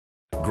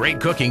Great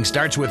cooking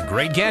starts with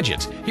great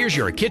gadgets. Here's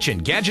your kitchen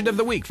gadget of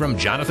the week from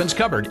Jonathan's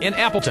Cupboard in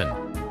Appleton.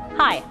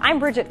 Hi, I'm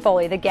Bridget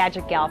Foley, the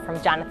Gadget Gal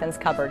from Jonathan's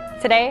Cupboard.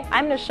 Today,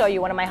 I'm going to show you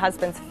one of my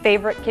husband's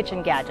favorite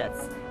kitchen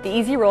gadgets, the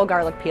Easy Roll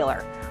Garlic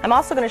Peeler. I'm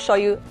also going to show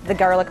you the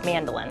garlic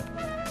mandolin.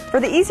 For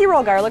the Easy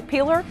Roll Garlic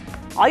Peeler,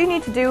 all you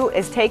need to do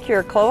is take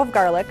your clove of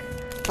garlic,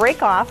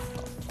 break off,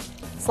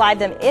 slide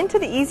them into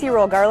the Easy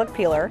Roll Garlic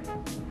Peeler,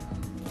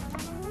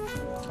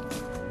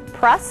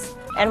 press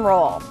and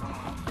roll.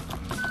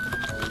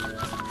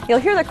 You'll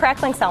hear the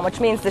crackling sound,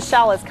 which means the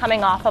shell is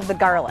coming off of the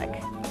garlic.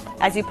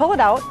 As you pull it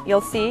out, you'll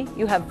see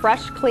you have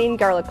fresh, clean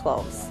garlic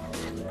cloves.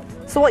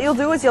 So what you'll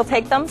do is you'll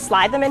take them,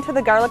 slide them into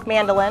the garlic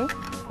mandolin,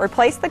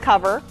 replace the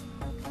cover,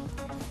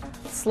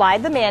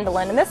 slide the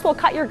mandolin, and this will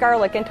cut your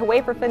garlic into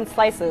wafer-thin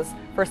slices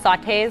for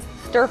sautés,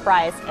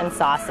 stir-fries, and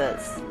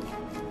sauces.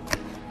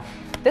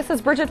 This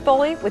is Bridget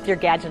Foley with your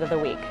Gadget of the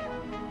Week.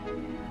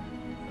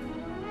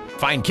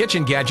 Find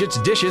kitchen gadgets,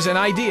 dishes, and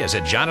ideas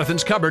at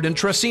Jonathan's Cupboard in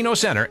Trocino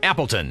Center,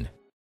 Appleton.